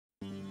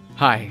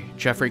Hi,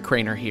 Jeffrey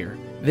Cranor here.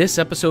 This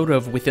episode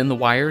of Within the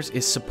Wires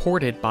is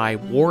supported by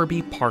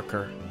Warby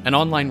Parker, an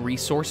online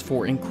resource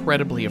for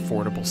incredibly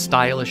affordable,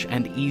 stylish,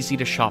 and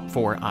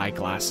easy-to-shop-for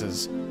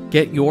eyeglasses.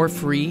 Get your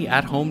free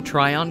at-home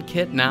try-on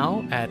kit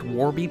now at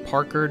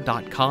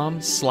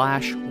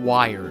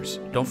warbyparker.com/wires.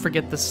 Don't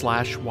forget the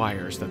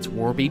 /wires. That's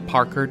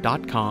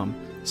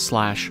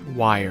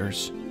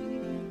warbyparker.com/wires.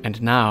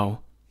 And now,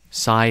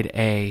 Side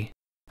A.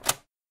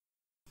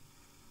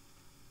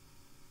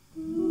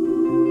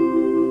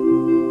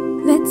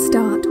 Let's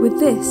start with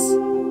this.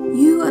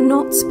 You are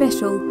not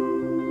special.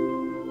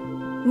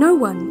 No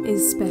one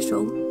is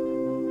special,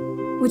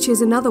 which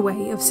is another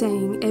way of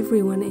saying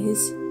everyone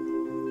is.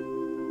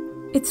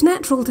 It's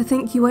natural to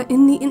think you are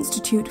in the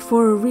Institute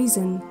for a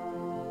reason.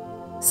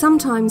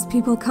 Sometimes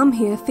people come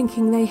here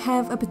thinking they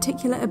have a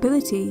particular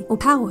ability or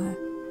power,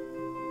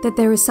 that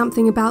there is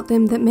something about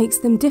them that makes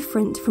them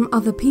different from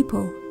other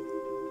people.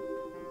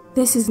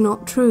 This is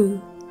not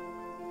true.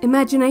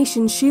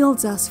 Imagination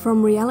shields us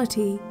from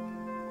reality.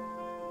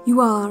 You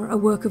are a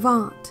work of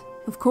art,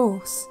 of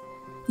course.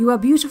 You are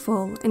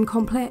beautiful and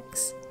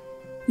complex.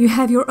 You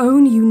have your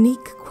own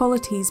unique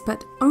qualities,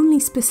 but only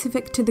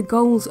specific to the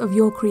goals of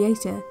your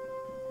creator.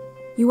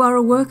 You are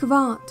a work of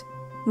art,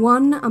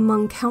 one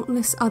among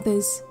countless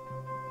others,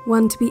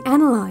 one to be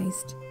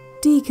analyzed,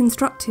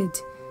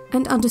 deconstructed,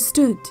 and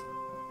understood.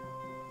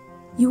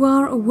 You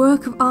are a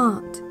work of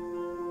art.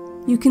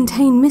 You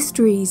contain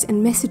mysteries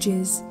and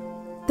messages.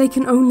 They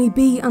can only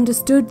be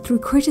understood through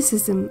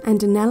criticism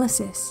and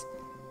analysis.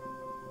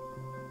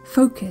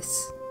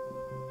 Focus.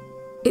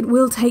 It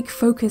will take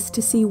focus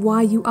to see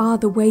why you are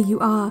the way you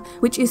are,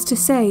 which is to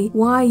say,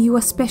 why you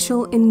are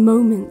special in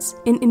moments,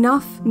 in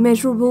enough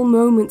measurable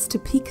moments to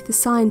pique the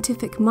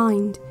scientific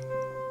mind.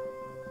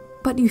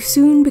 But you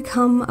soon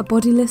become a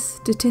bodiless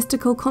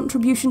statistical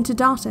contribution to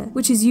data,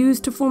 which is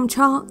used to form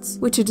charts,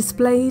 which are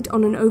displayed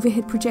on an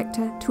overhead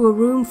projector to a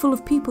room full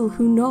of people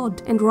who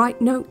nod and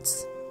write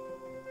notes.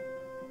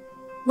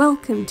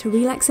 Welcome to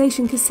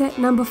Relaxation Cassette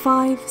number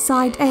 5,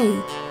 Side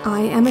A.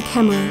 I am a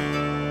camera.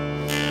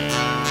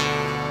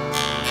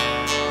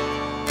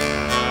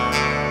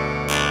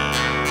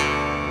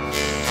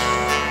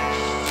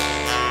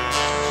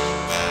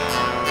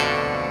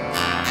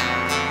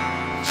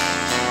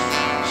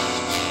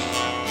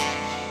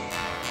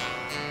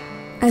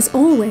 As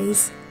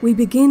always, we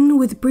begin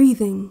with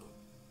breathing.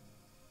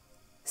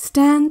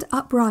 Stand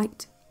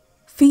upright,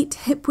 feet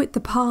hip-width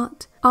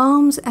apart,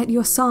 arms at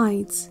your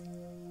sides.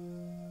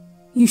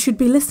 You should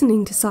be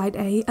listening to Side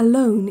A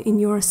alone in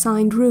your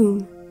assigned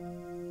room.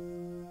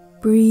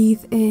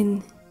 Breathe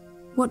in.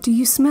 What do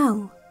you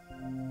smell?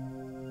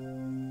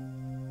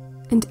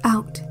 And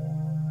out.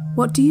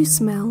 What do you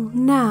smell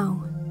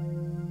now?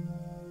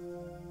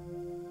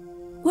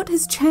 What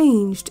has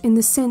changed in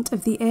the scent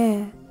of the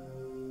air?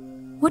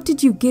 What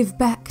did you give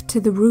back to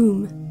the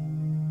room?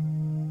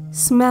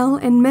 Smell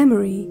and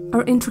memory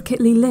are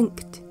intricately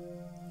linked.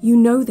 You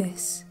know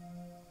this.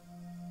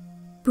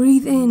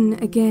 Breathe in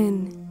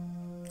again.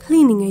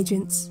 Cleaning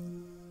agents,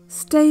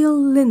 stale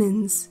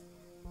linens,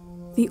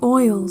 the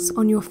oils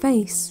on your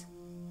face.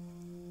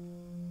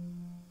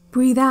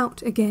 Breathe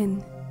out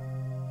again.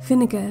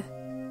 Vinegar,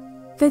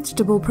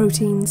 vegetable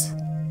proteins,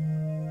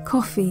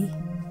 coffee.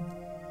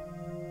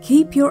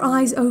 Keep your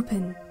eyes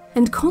open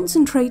and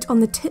concentrate on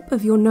the tip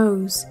of your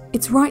nose.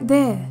 It's right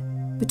there,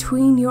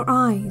 between your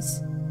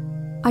eyes.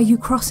 Are you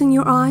crossing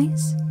your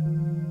eyes?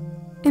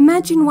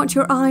 Imagine what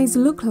your eyes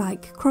look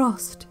like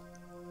crossed.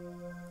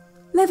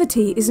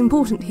 Levity is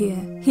important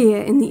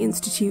here in the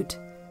Institute.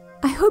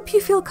 I hope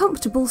you feel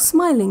comfortable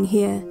smiling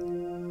here.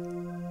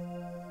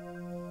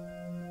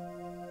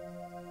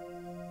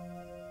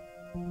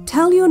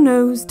 Tell your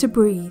nose to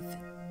breathe.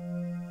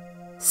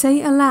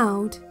 Say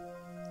aloud,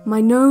 my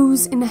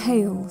nose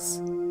inhales.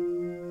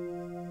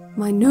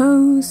 My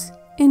nose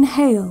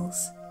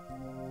inhales.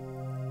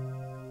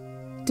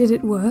 Did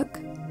it work?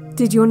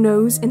 Did your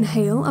nose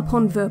inhale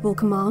upon verbal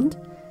command?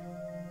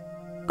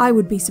 I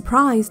would be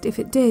surprised if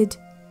it did.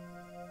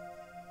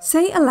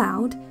 Say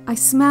aloud, I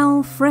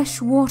smell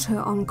fresh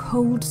water on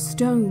cold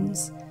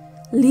stones,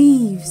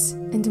 leaves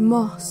and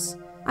moss.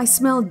 I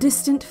smell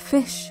distant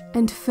fish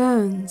and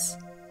ferns.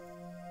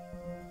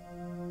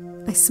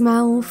 I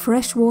smell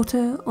fresh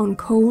water on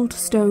cold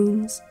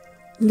stones,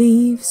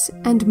 leaves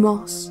and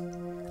moss.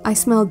 I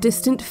smell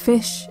distant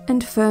fish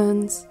and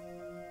ferns.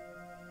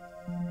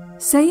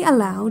 Say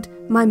aloud,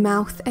 my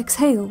mouth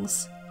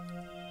exhales.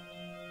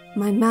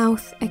 My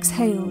mouth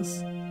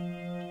exhales.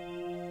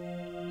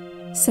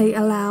 Say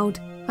aloud,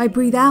 I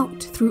breathe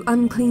out through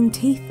unclean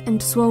teeth and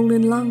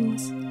swollen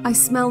lungs. I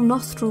smell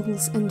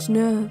nostrils and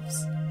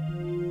nerves.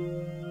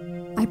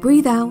 I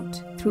breathe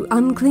out through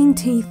unclean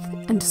teeth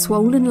and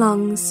swollen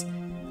lungs.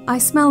 I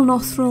smell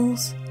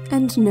nostrils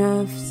and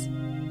nerves.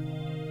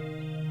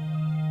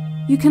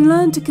 You can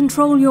learn to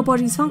control your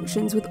body's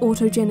functions with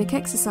autogenic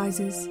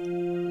exercises.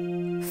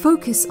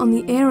 Focus on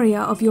the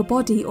area of your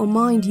body or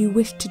mind you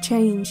wish to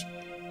change.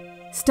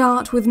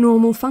 Start with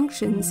normal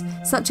functions,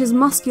 such as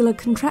muscular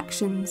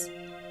contractions.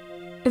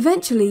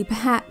 Eventually,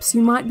 perhaps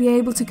you might be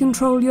able to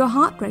control your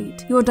heart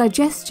rate, your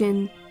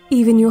digestion,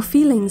 even your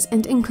feelings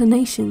and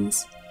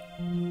inclinations.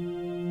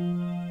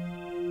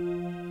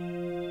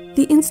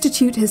 The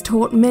Institute has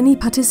taught many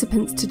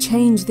participants to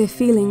change their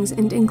feelings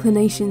and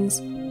inclinations,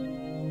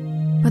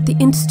 but the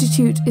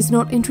Institute is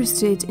not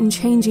interested in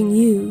changing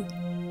you,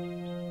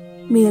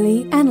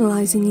 merely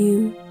analyzing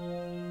you.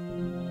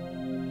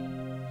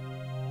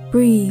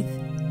 Breathe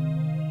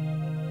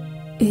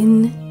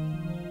in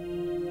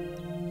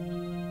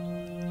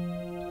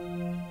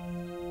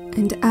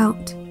and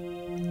out.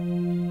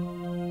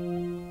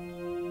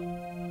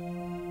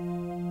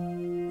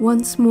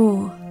 Once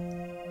more.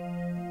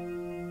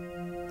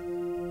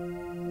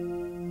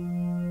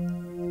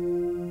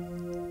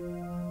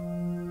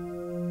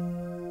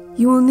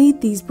 You will need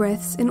these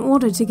breaths in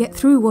order to get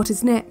through what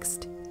is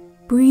next.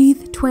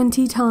 Breathe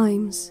 20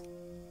 times.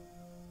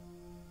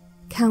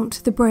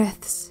 Count the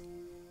breaths.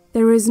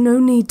 There is no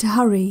need to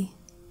hurry.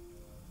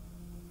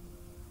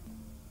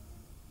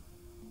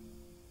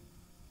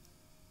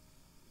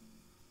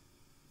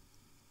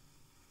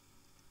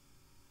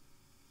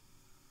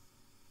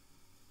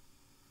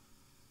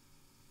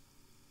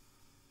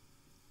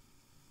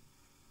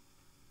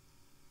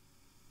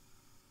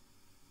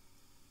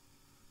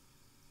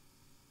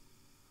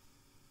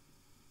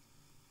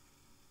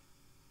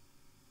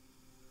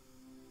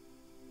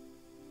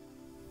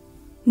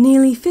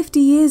 Nearly 50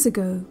 years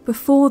ago,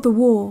 before the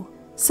war,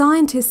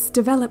 scientists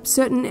developed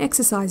certain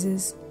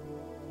exercises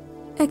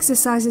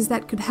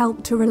that could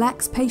help to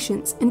relax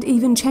patients and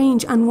even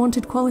change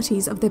unwanted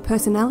qualities of their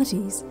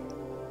personalities.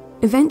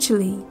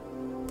 Eventually,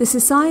 the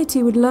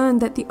society would learn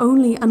that the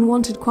only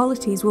unwanted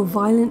qualities were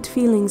violent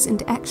feelings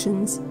and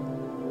actions.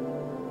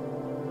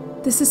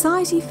 The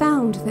society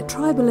found that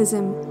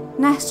tribalism,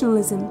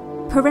 nationalism,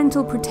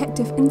 parental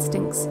protective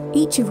instincts,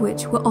 each of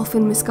which were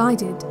often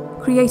misguided,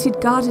 created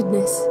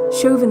guardedness,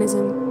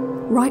 chauvinism,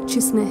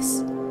 righteousness,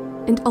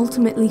 and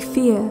ultimately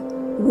fear,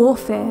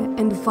 warfare,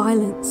 and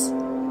violence.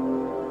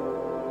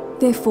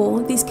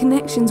 Therefore, these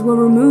connections were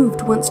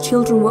removed once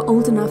children were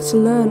old enough to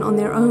learn on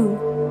their own.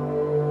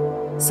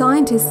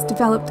 Scientists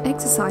developed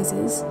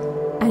exercises,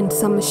 and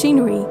some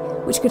machinery,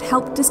 which could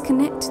help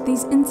disconnect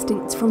these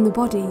instincts from the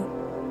body.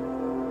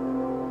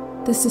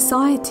 The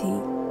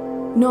society,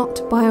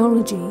 not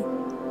biology,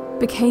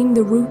 became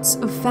the roots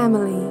of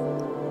family.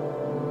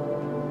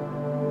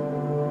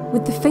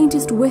 With the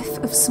faintest whiff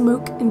of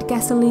smoke and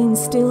gasoline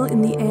still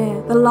in the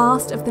air, the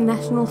last of the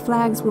national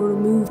flags were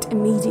removed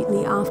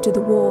immediately after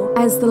the war,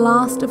 as the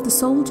last of the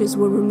soldiers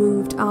were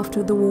removed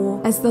after the war,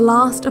 as the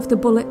last of the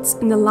bullets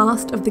and the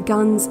last of the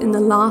guns and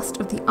the last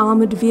of the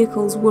armoured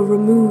vehicles were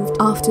removed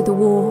after the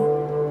war.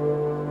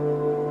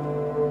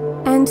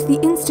 And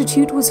the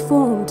Institute was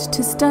formed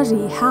to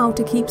study how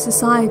to keep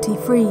society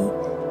free.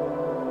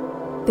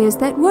 There's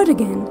that word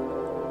again.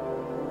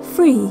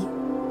 Free.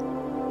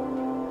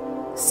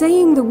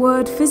 Saying the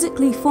word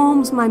physically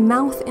forms my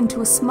mouth into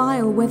a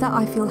smile whether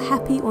I feel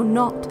happy or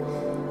not.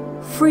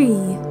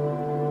 Free.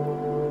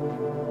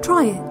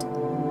 Try it.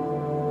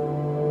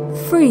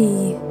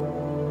 Free.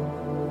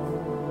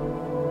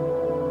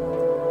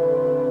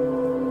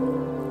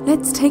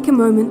 Let's take a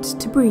moment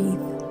to breathe.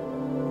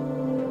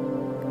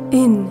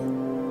 In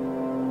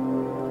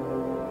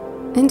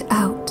and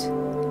out.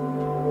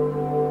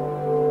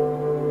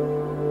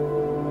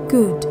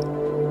 Good.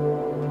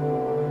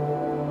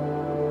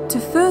 To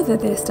further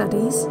their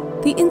studies,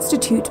 the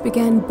Institute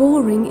began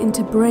boring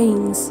into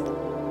brains.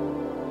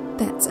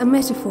 That's a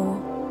metaphor.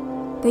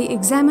 They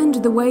examined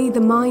the way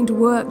the mind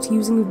worked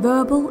using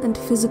verbal and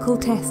physical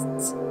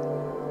tests.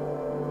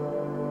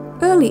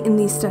 Early in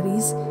these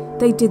studies,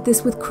 they did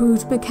this with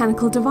crude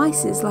mechanical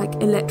devices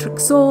like electric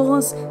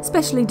saws,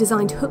 specially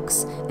designed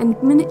hooks, and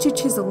miniature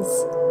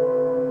chisels.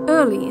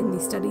 Early in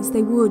these studies,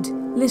 they would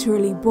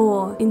literally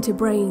bore into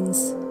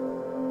brains.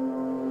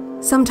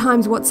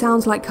 Sometimes what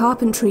sounds like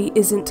carpentry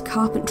isn't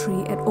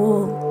carpentry at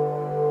all.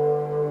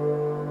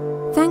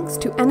 Thanks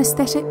to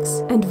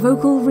anesthetics and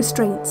vocal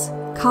restraints,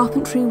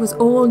 carpentry was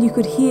all you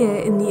could hear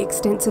in the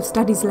extensive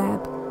studies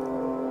lab.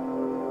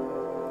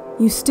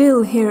 You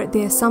still hear it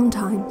there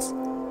sometimes,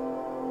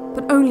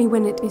 but only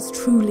when it is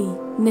truly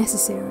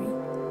necessary.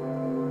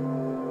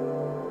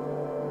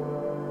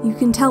 You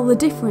can tell the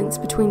difference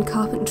between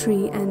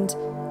carpentry and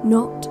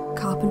not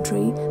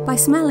carpentry by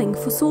smelling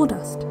for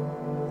sawdust.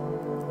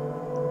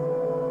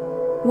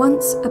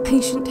 Once a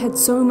patient had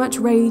so much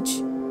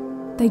rage,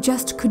 they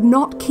just could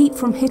not keep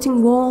from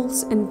hitting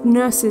walls and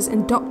nurses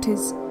and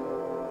doctors.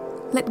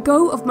 "Let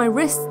go of my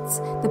wrists,"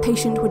 the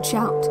patient would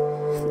shout.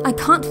 "I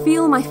can't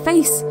feel my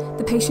face,"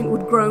 the patient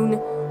would groan.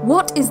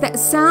 "What is that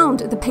sound?"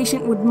 the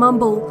patient would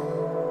mumble,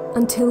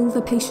 until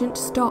the patient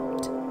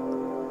stopped.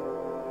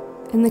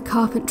 And the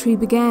carpentry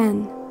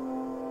began.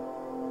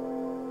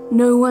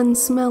 No one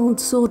smelled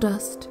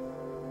sawdust.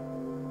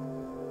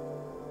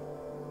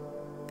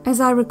 As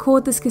I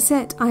record this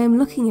cassette, I am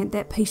looking at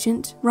that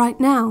patient right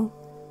now.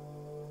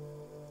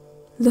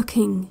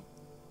 Looking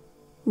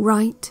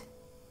right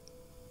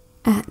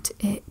at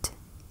it.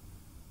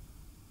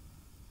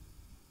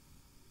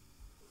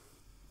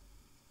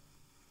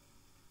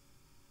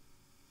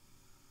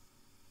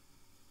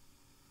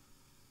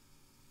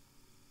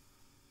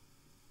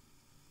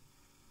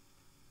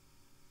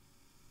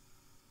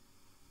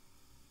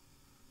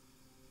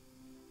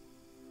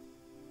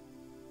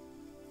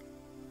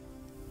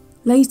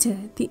 Later,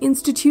 the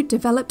Institute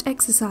developed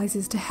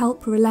exercises to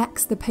help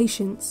relax the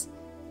patients.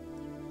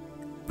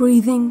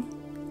 Breathing,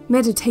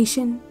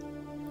 meditation,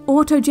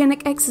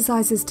 autogenic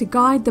exercises to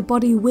guide the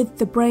body with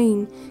the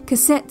brain,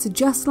 cassettes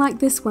just like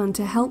this one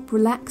to help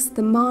relax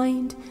the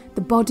mind,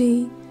 the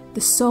body,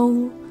 the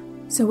soul,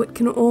 so it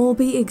can all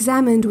be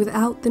examined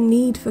without the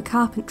need for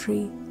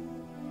carpentry.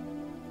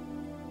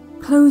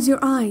 Close your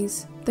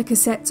eyes, the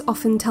cassettes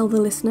often tell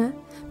the listener,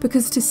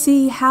 because to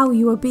see how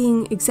you are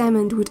being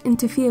examined would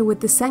interfere with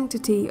the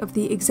sanctity of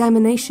the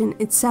examination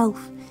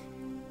itself.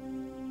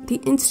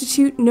 The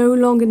Institute no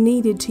longer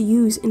needed to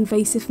use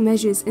invasive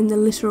measures in the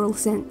literal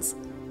sense.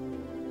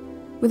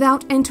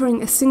 Without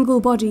entering a single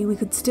body, we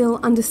could still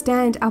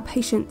understand our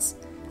patients,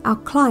 our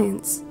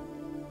clients.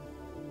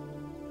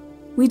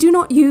 We do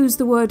not use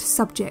the word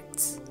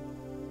subjects.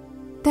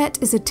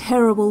 That is a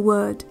terrible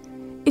word.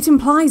 It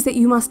implies that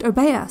you must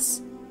obey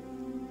us.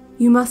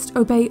 You must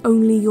obey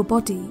only your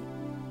body.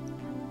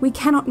 We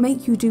cannot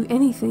make you do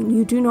anything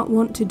you do not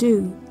want to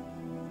do.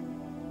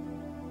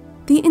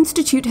 The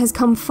Institute has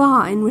come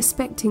far in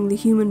respecting the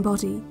human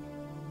body.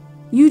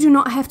 You do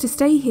not have to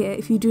stay here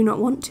if you do not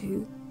want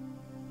to.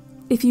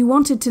 If you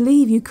wanted to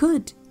leave, you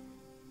could.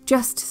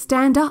 Just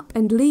stand up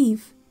and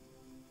leave.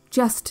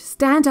 Just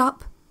stand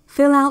up,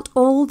 fill out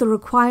all the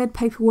required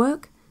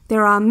paperwork,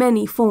 there are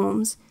many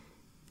forms,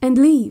 and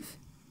leave.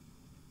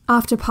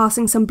 After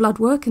passing some blood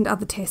work and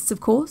other tests, of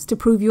course, to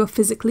prove you are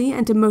physically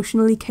and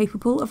emotionally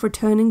capable of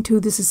returning to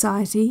the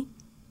society.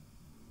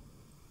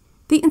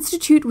 The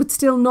Institute would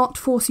still not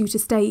force you to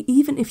stay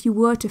even if you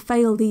were to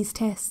fail these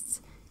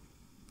tests.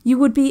 You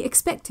would be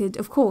expected,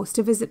 of course,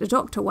 to visit a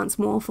doctor once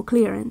more for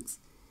clearance.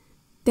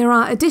 There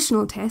are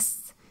additional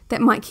tests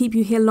that might keep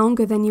you here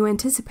longer than you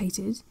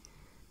anticipated.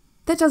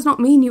 That does not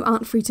mean you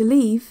aren't free to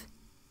leave.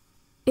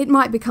 It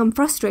might become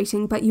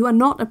frustrating, but you are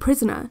not a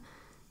prisoner.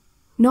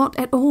 Not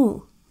at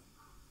all.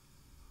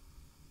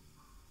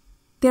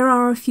 There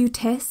are a few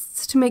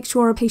tests to make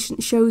sure a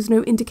patient shows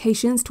no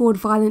indications toward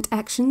violent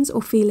actions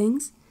or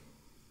feelings.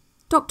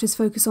 Doctors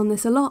focus on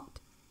this a lot.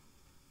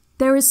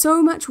 There is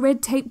so much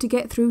red tape to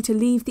get through to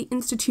leave the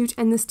Institute,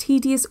 and this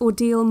tedious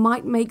ordeal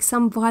might make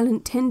some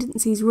violent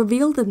tendencies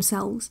reveal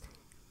themselves.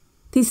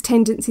 These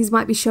tendencies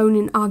might be shown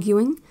in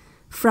arguing,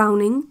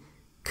 frowning,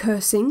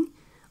 cursing,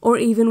 or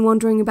even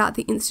wandering about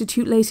the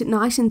Institute late at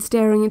night and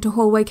staring into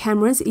hallway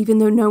cameras even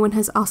though no one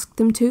has asked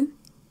them to.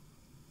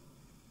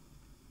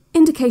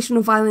 Indication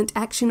of violent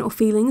action or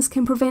feelings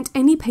can prevent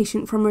any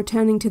patient from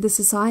returning to the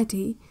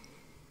society.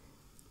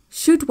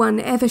 Should one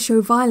ever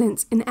show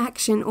violence in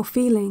action or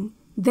feeling,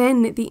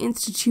 then the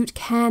Institute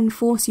can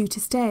force you to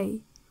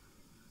stay.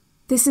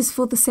 This is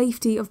for the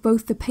safety of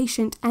both the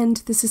patient and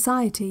the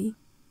society.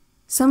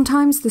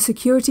 Sometimes the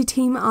security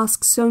team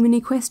asks so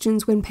many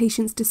questions when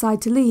patients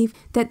decide to leave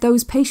that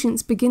those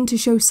patients begin to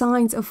show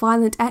signs of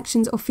violent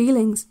actions or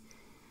feelings,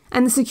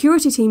 and the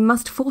security team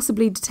must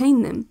forcibly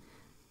detain them.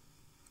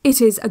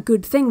 It is a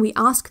good thing we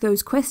ask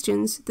those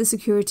questions, the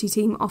security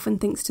team often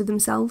thinks to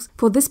themselves,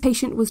 for this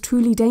patient was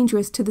truly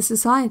dangerous to the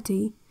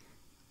society.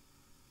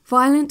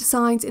 Violent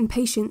signs in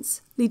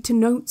patients lead to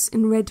notes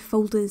in red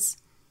folders.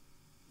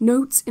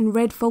 Notes in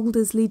red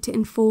folders lead to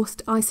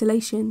enforced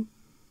isolation.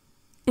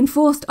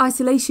 Enforced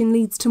isolation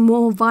leads to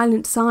more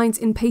violent signs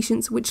in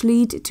patients, which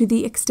lead to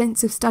the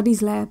extensive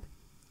studies lab.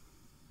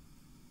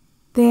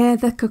 There,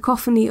 the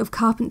cacophony of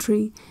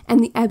carpentry and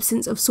the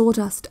absence of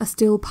sawdust are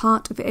still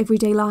part of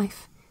everyday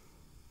life.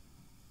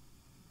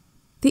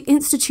 The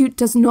Institute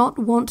does not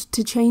want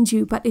to change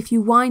you, but if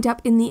you wind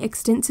up in the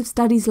extensive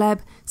studies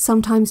lab,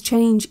 sometimes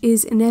change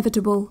is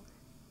inevitable.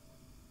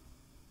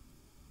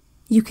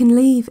 You can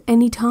leave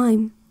any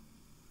time.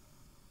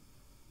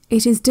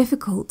 It is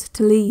difficult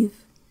to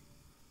leave.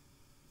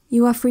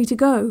 You are free to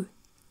go.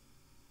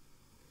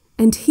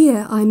 And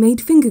here I made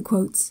finger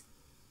quotes.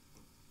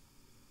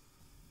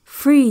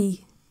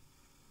 Free.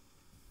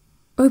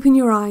 Open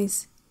your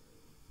eyes.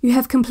 You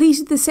have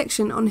completed the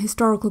section on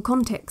historical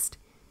context.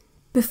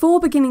 Before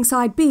beginning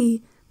side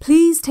B,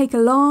 please take a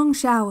long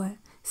shower,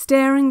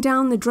 staring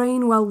down the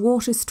drain while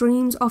water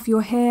streams off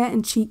your hair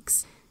and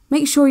cheeks.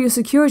 Make sure your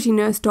security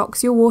nurse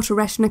docks your water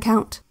ration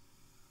account.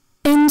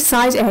 End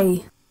side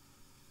A.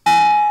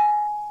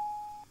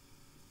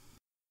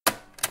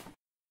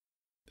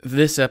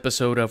 This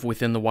episode of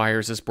Within the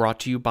Wires is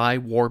brought to you by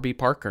Warby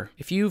Parker.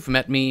 If you've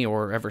met me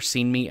or ever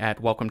seen me at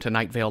Welcome to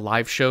Night Vale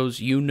live shows,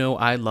 you know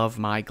I love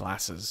my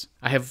glasses.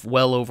 I have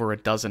well over a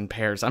dozen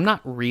pairs. I'm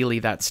not really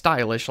that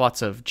stylish,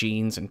 lots of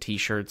jeans and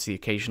t-shirts, the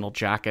occasional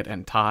jacket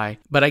and tie,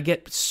 but I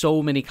get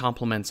so many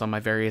compliments on my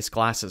various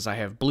glasses. I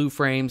have blue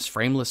frames,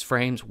 frameless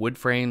frames, wood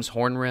frames,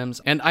 horn rims,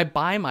 and I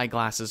buy my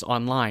glasses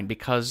online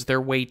because they're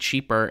way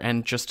cheaper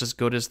and just as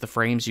good as the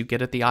frames you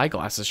get at the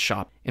eyeglasses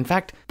shop. In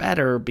fact,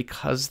 better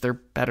because they're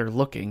better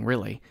looking,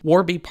 really.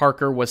 Warby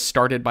Parker was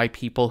started by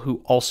people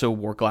who also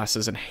wore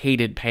glasses and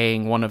hated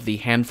paying one of the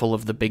handful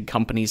of the big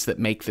companies that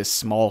make this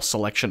small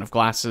selection of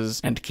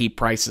glasses and keep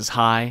prices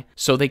high.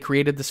 So they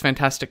created this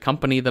fantastic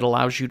company that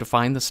allows you to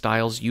find the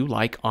styles you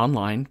like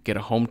online, get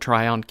a home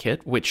try-on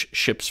kit, which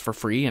ships for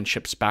free and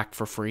ships back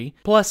for free.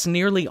 Plus,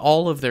 nearly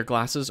all of their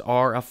glasses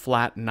are a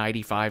flat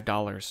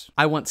 $95.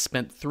 I once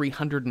spent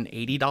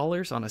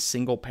 $380 on a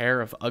single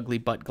pair of ugly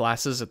butt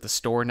glasses at the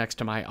store next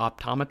to my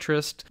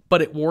optometrist,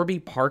 but at Warby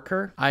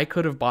Parker, I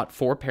could have bought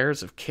 4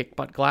 pairs of kick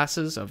butt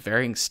glasses of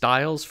varying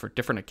styles for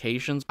different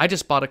occasions. I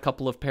just bought a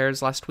couple of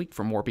pairs last week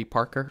from Warby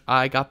Parker.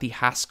 I got the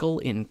Haskell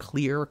in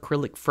clear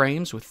acrylic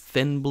frames with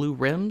thin blue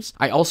rims.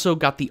 I also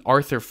got the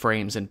Arthur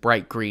frames in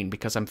bright green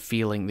because I'm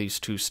feeling these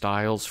 2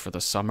 styles for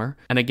the summer.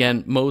 And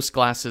again, most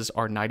glasses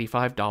are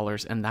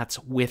 $95, and that's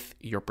with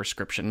your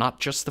prescription, not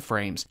just the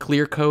frames.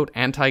 Clear coat,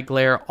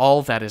 anti-glare,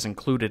 all that is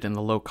included in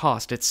the low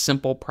cost. It's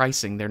simple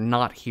pricing. They're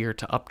not here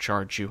to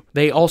upcharge you.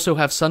 They also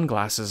have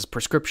sunglasses,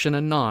 prescription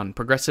and non,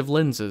 progressive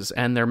lenses,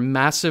 and their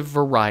massive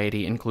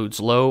variety includes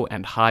low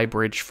and high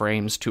bridge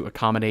frames to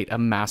accommodate a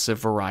massive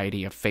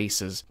variety of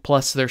faces.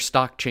 Plus, their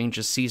stock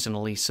changes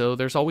seasonally, so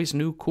there's always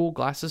new cool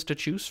glasses to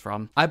choose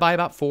from. I buy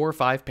about 4 or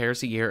 5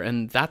 pairs a year,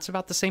 and that's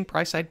about the same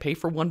price I'd pay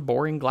for one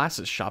boring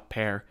glasses shop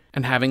pair.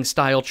 And having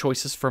style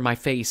choices for my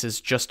face is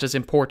just as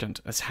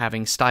important as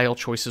having style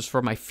choices for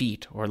my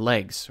feet or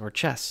legs or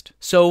chest.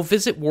 So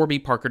visit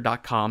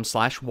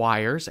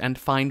warbyparker.com/wires and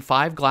find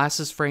 5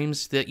 glasses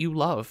frames that you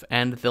love,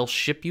 and they'll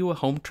ship you a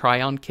home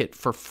try-on kit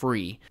for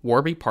free.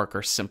 Warby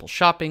Parker, simple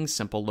shopping,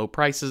 simple low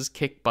prices,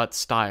 kick butt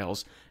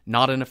styles.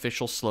 Not an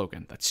official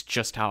slogan. That's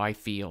just how I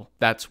feel.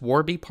 That's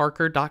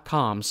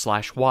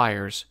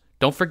warbyparker.com/wires.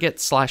 Don't forget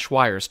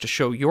 /wires to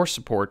show your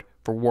support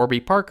for Warby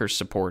Parker's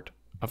support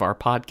of our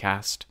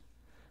podcast.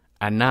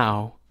 And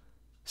now,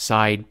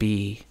 Side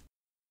B.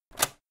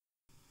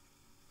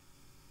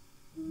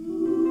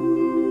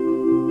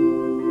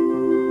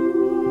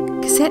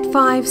 Cassette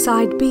 5,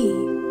 Side B.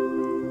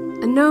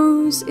 A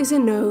nose is a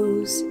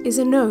nose is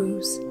a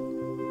nose.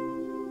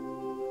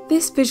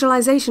 This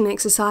visualization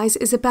exercise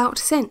is about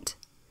scent.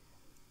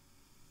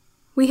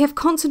 We have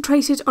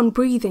concentrated on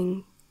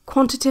breathing,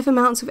 quantitative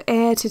amounts of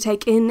air to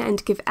take in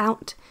and give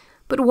out,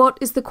 but what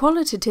is the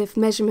qualitative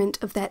measurement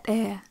of that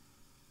air?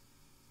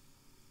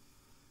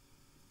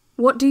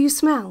 What do you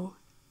smell?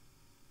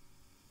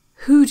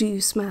 Who do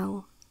you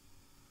smell?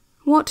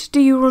 What do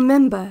you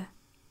remember?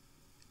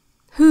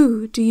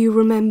 Who do you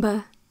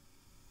remember?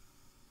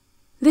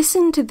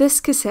 Listen to this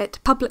cassette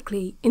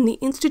publicly in the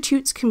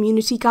Institute's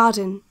community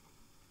garden.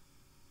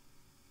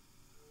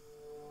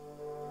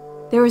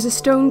 There is a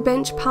stone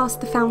bench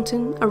past the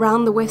fountain,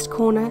 around the west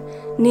corner,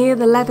 near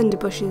the lavender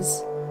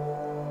bushes.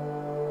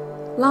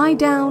 Lie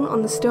down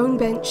on the stone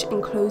bench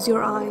and close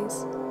your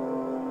eyes.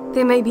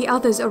 There may be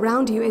others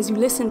around you as you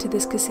listen to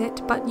this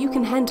cassette, but you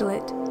can handle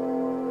it.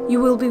 You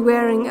will be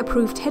wearing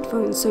approved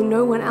headphones so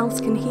no one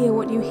else can hear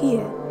what you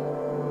hear.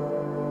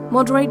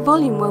 Moderate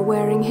volume while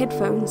wearing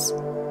headphones.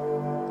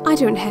 I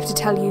don't have to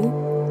tell you.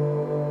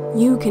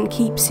 You can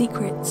keep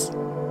secrets.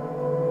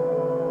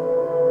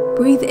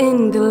 Breathe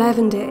in the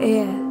lavender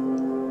air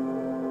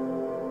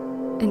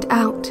and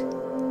out.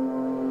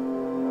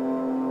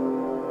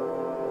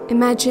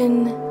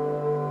 Imagine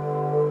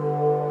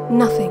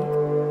nothing.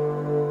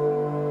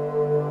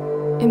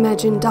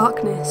 Imagine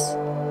darkness.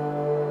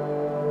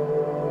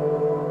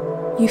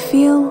 You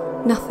feel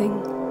nothing.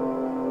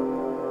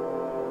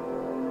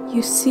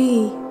 You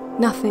see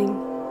nothing.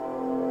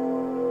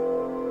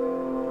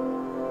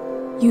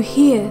 You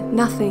hear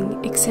nothing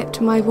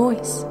except my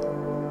voice.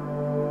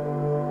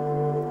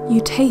 You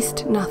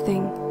taste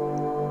nothing.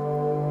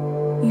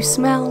 You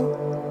smell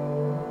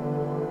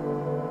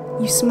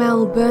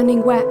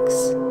burning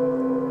wax.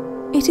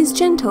 It is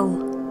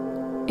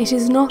gentle. It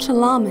is not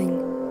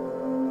alarming.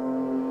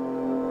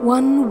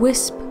 One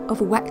wisp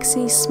of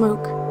waxy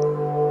smoke.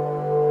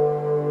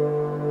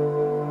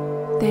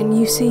 Then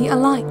you see a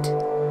light,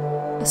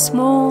 a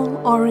small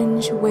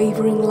orange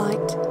wavering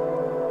light.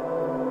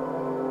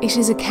 It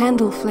is a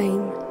candle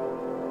flame.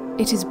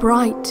 It is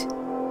bright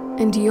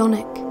and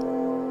ionic,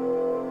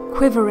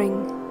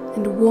 quivering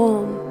and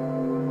warm.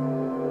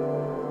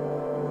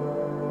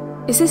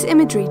 Is this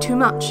imagery too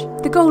much?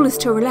 The goal is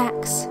to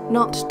relax,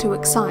 not to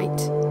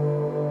excite.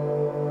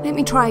 Let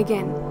me try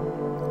again.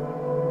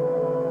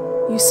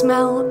 You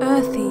smell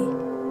earthy,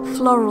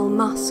 floral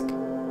musk.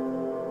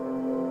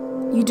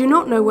 You do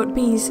not know what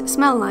bees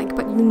smell like,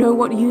 but you know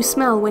what you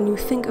smell when you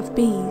think of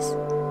bees.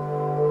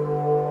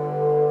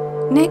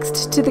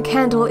 Next to the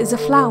candle is a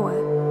flower,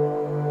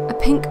 a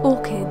pink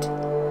orchid.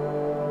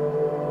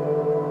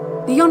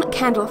 The ionic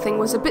candle thing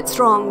was a bit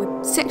strong,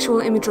 with sexual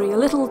imagery a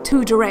little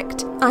too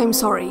direct. I'm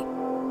sorry.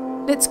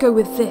 Let's go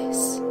with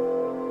this.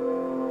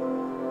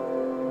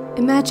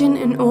 Imagine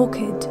an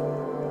orchid,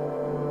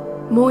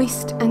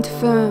 moist and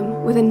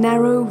firm with a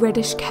narrow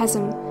reddish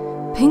chasm,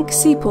 pink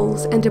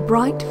sepals and a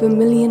bright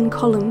vermilion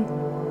column.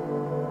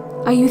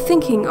 Are you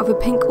thinking of a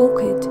pink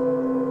orchid?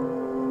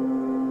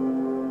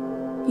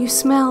 You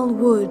smell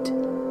wood,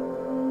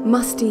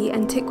 musty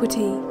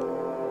antiquity.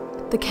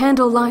 The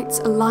candle lights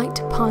a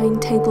light pine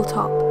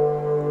tabletop.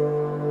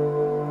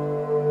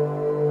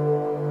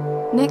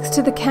 Next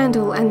to the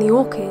candle and the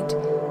orchid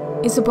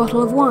is a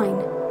bottle of wine.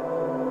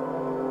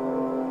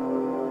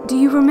 Do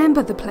you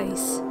remember the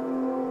place?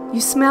 You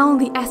smell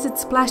the acid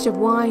splash of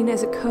wine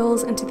as it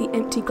curls into the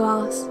empty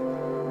glass.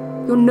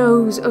 Your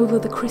nose over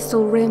the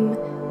crystal rim,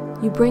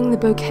 you bring the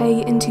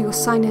bouquet into your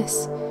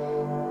sinus.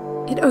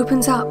 It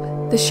opens up,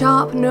 the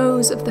sharp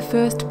nose of the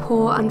first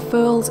pour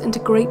unfurls into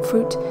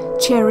grapefruit,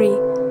 cherry,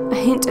 a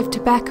hint of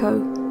tobacco.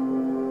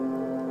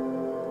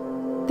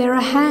 There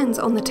are hands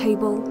on the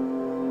table,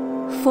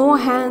 4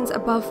 hands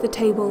above the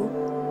table,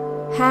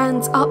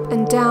 hands up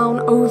and down,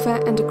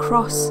 over and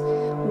across,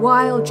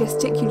 wild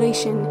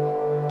gesticulation,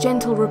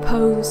 gentle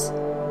repose.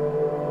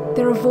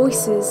 There are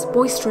voices,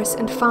 boisterous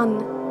and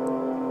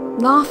fun,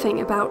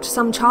 laughing about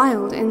some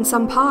child in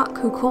some park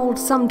who called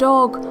some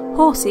dog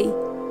horsey.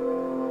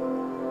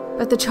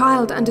 But the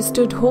child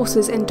understood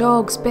horses and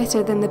dogs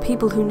better than the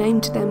people who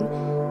named them,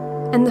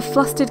 and the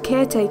flustered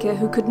caretaker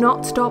who could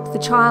not stop the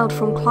child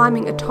from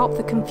climbing atop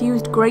the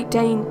confused Great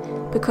Dane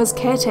because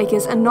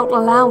caretakers are not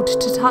allowed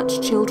to touch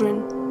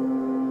children.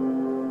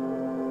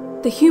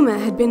 The humour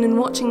had been in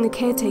watching the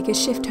caretaker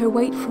shift her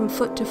weight from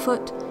foot to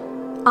foot,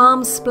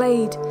 arms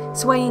splayed,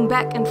 swaying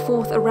back and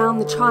forth around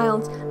the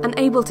child,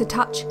 unable to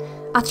touch,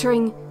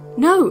 uttering,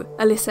 "No,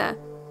 Alyssa,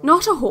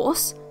 not a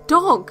horse,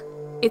 dog.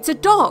 It's a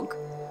dog.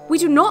 We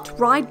do not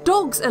ride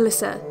dogs,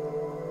 Alyssa."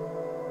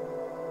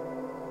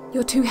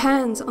 Your 2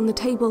 hands on the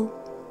table,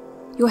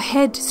 your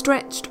head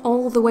stretched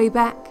all the way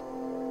back,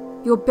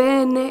 your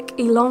bare neck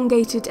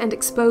elongated and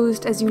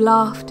exposed as you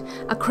laughed,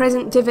 a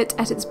crescent divot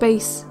at its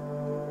base.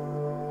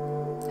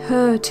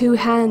 Her 2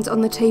 hands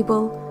on the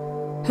table,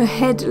 her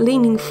head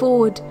leaning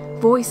forward,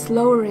 voice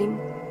lowering,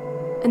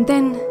 and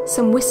then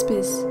some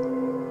whispers.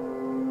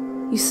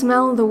 You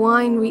smell the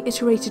wine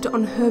reiterated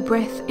on her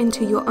breath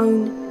into your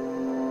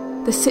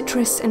own, the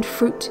citrus and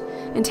fruit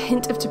and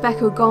hint of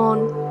tobacco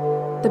gone,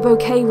 the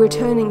bouquet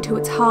returning to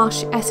its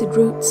harsh acid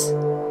roots,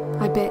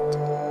 I bet.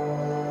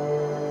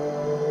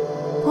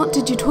 What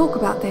did you talk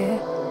about there?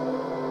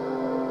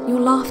 Your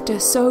laughter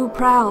so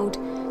proud,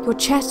 your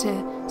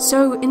chatter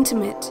so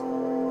intimate.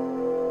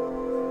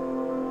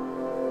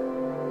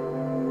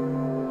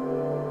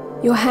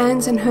 Your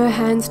hands and her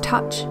hands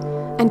touch,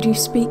 and you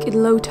speak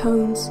in low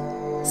tones,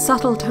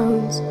 subtle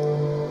tones,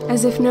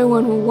 as if no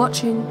one were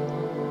watching.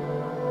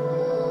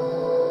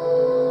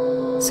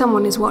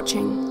 Someone is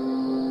watching.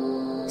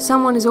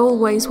 Someone is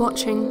always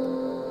watching.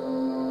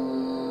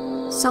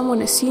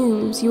 Someone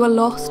assumes you are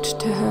lost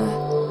to her.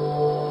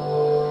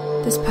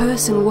 This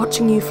person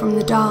watching you from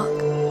the dark,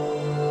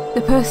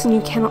 the person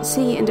you cannot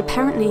see and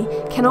apparently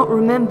cannot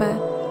remember,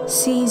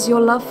 sees your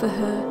love for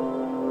her,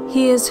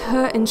 hears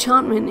her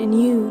enchantment in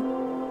you.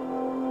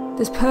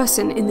 This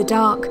person in the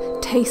dark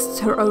tastes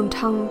her own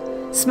tongue,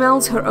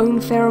 smells her own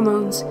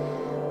pheromones,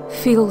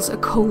 feels a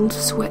cold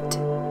sweat.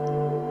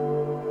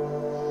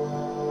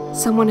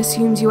 Someone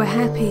assumes you are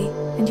happy,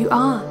 and you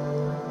are.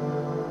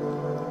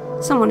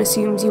 Someone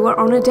assumes you are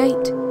on a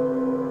date.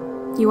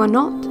 You are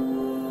not.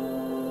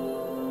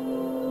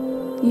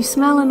 You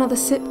smell another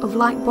sip of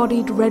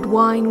light-bodied red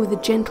wine with a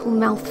gentle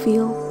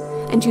mouthfeel,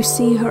 and you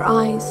see her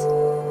eyes.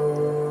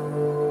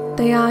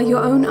 They are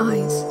your own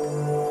eyes.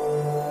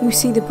 You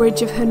see the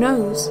bridge of her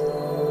nose.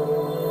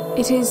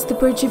 It is the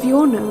bridge of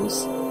your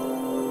nose.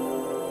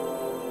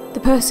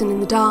 The person in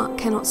the dark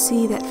cannot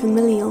see that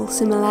familial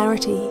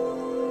similarity.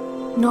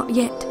 Not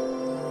yet.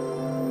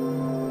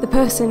 The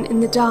person in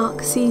the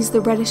dark sees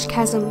the reddish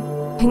chasm,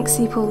 pink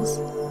sepals,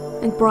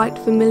 and bright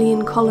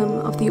vermilion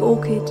column of the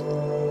orchid.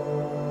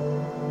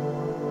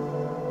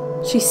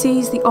 She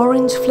sees the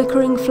orange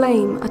flickering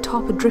flame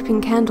atop a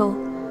dripping candle.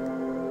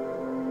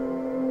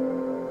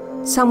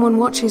 Someone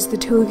watches the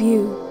two of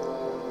you.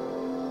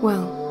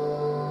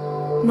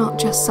 Well, not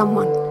just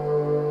someone.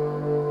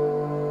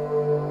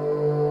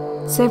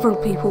 Several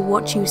people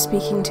watch you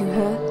speaking to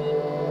her.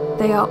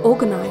 They are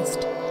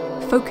organized,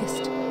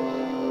 focused.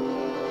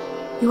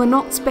 You are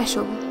not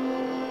special.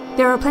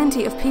 There are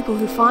plenty of people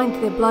who find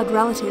their blood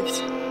relatives.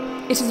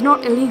 It is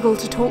not illegal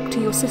to talk to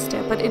your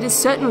sister, but it is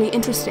certainly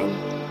interesting.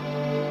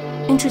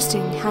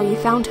 Interesting how you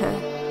found her.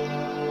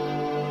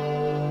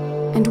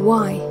 And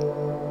why.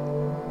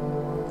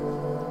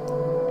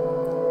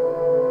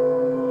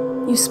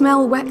 You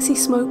smell waxy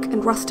smoke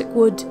and rustic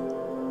wood,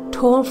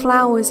 tall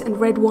flowers and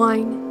red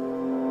wine.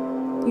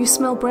 You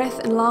smell breath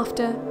and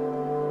laughter.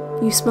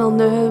 You smell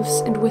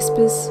nerves and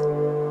whispers.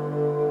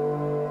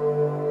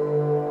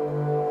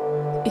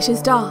 It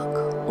is dark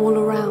all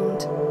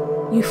around.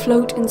 You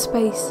float in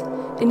space,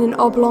 in an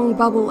oblong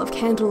bubble of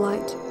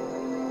candlelight.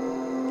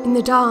 In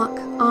the dark,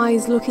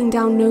 eyes looking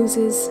down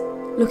noses,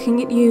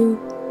 looking at you,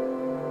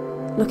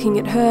 looking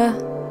at her,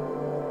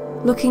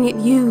 looking at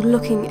you,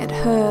 looking at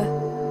her.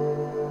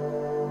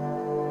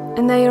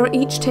 And they are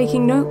each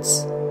taking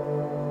notes.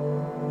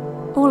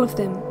 All of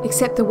them,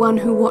 except the one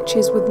who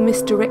watches with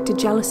misdirected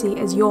jealousy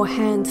as your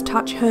hands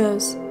touch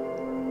hers.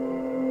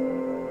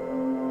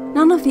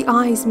 None of the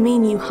eyes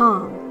mean you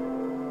harm.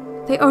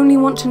 They only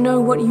want to know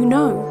what you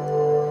know.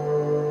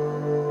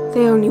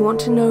 They only want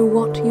to know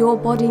what your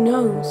body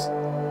knows.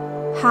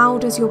 How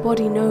does your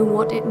body know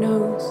what it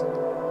knows?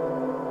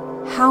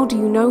 How do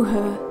you know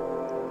her?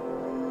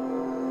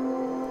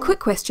 Quick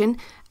question,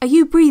 are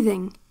you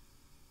breathing?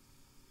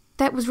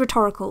 That was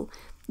rhetorical.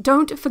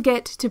 Don't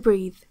forget to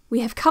breathe.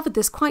 We have covered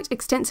this quite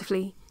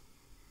extensively.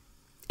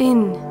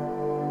 In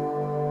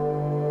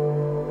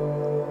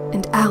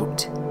and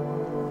out.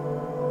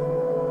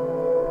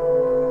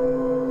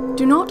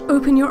 Do not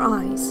open your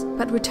eyes,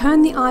 but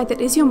return the eye that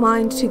is your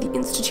mind to the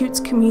Institute's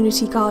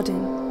community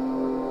garden.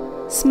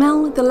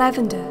 Smell the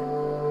lavender,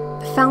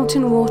 the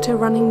fountain water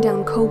running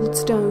down cold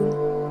stone.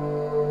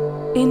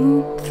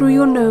 In through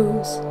your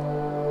nose,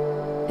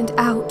 and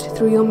out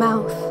through your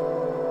mouth.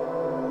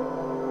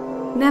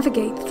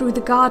 Navigate through the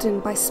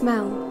garden by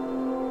smell.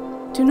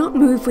 Do not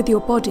move with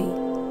your body,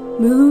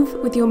 move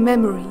with your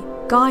memory,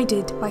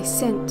 guided by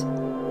scent.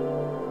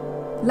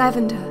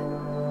 Lavender,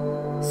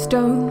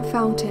 stone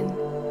fountain.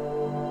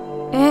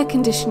 Air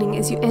conditioning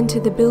as you enter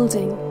the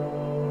building,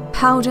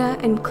 powder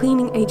and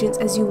cleaning agents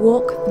as you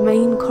walk the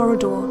main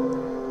corridor,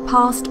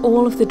 past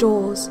all of the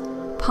doors,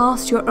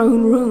 past your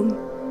own room,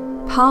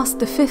 past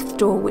the fifth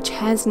door which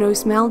has no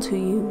smell to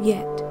you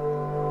yet.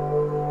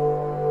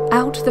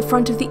 Out the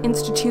front of the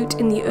Institute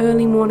in the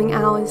early morning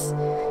hours,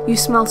 you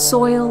smell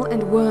soil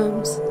and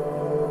worms.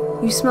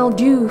 You smell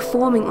dew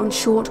forming on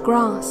short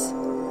grass.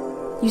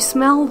 You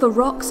smell the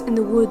rocks in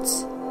the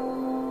woods.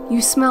 You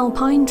smell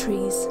pine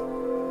trees.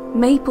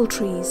 Maple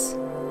trees.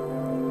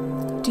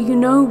 Do you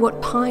know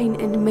what pine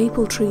and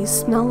maple trees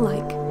smell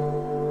like?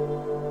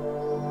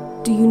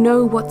 Do you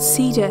know what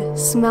cedar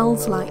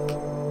smells like?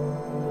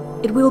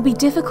 It will be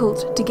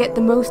difficult to get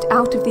the most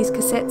out of these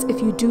cassettes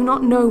if you do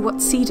not know what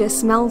cedar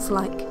smells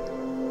like.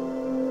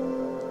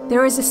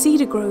 There is a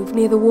cedar grove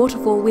near the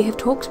waterfall we have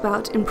talked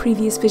about in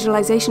previous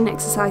visualization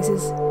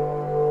exercises.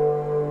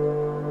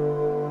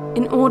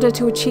 In order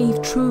to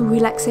achieve true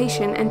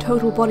relaxation and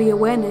total body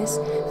awareness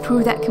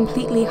through that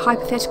completely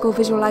hypothetical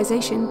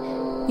visualization,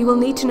 you will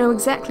need to know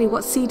exactly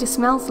what cedar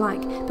smells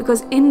like,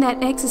 because in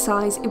that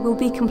exercise it will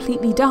be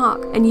completely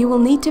dark, and you will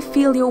need to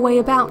feel your way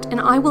about, and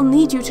I will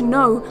need you to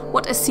know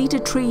what a cedar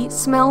tree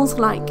smells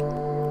like.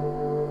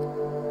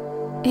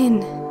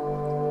 In.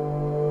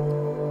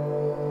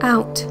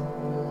 Out.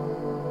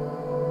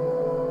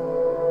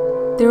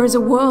 There is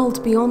a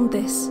world beyond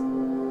this.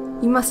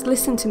 You must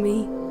listen to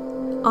me.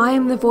 I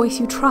am the voice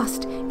you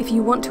trust if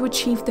you want to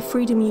achieve the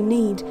freedom you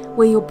need,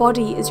 where your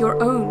body is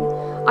your own.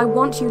 I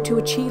want you to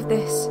achieve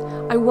this.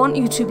 I want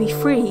you to be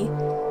free.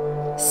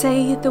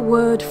 Say the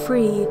word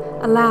free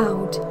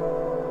aloud.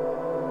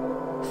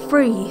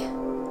 Free.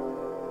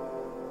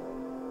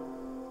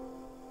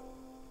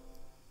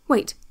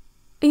 Wait,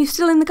 are you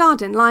still in the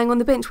garden, lying on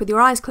the bench with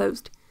your eyes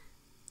closed?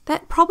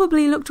 That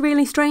probably looked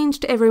really strange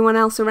to everyone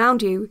else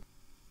around you.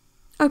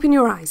 Open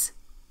your eyes.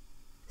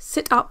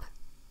 Sit up.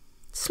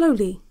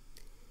 Slowly.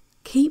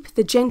 Keep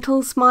the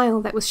gentle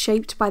smile that was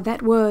shaped by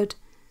that word.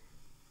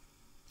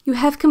 You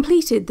have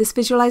completed this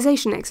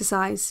visualization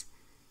exercise.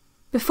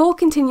 Before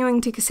continuing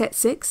to Cassette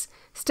 6,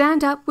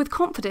 stand up with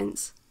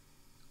confidence.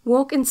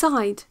 Walk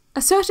inside,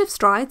 assertive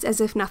strides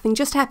as if nothing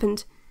just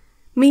happened.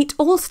 Meet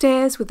all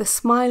stares with a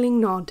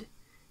smiling nod.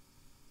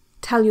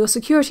 Tell your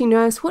security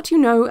nurse what you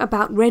know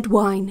about red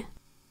wine.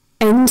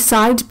 End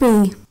side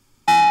B.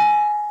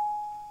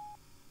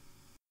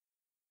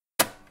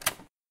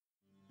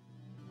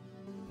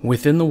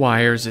 Within the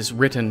Wires is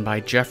written by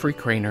Jeffrey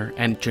Cranor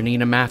and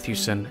Janina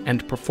Matthewson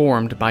and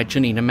performed by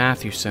Janina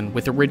Matthewson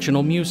with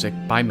original music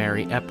by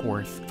Mary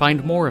Epworth.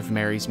 Find more of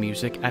Mary's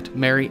music at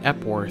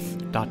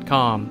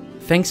maryepworth.com.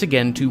 Thanks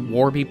again to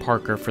Warby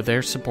Parker for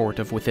their support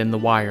of Within the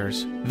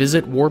Wires.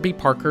 Visit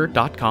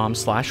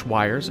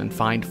warbyparker.com/wires and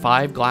find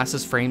 5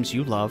 glasses frames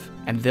you love,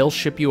 and they'll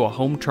ship you a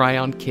home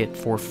try-on kit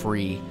for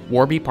free.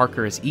 Warby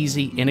Parker is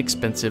easy,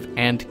 inexpensive,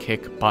 and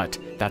kick butt.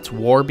 That's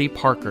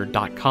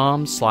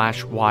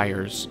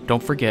warbyparker.com/wires.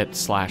 Don't forget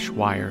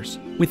 /wires.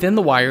 Within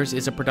the Wires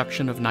is a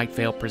production of Night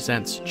Vale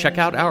Presents. Check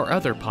out our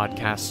other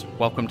podcasts,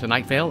 Welcome to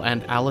Night Vale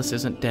and Alice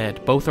Isn't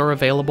Dead. Both are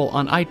available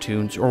on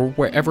iTunes or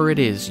wherever it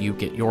is you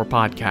get your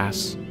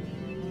podcasts.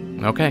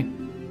 Okay,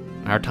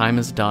 our time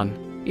is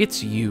done.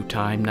 It's you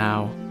time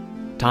now.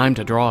 Time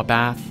to draw a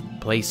bath,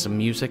 play some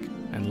music,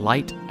 and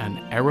light an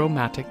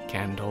aromatic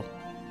candle.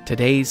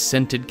 Today's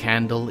scented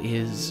candle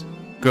is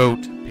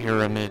Goat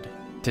Pyramid.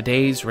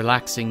 Today's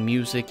relaxing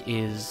music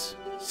is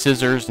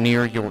Scissors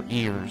Near Your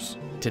Ears.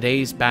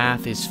 Today's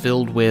bath is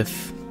filled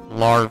with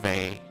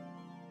larvae.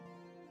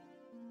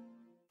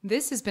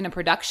 This has been a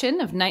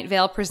production of Night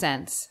Vale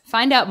Presents.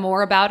 Find out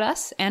more about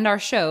us and our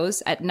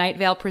shows at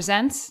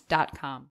nightvalepresents.com.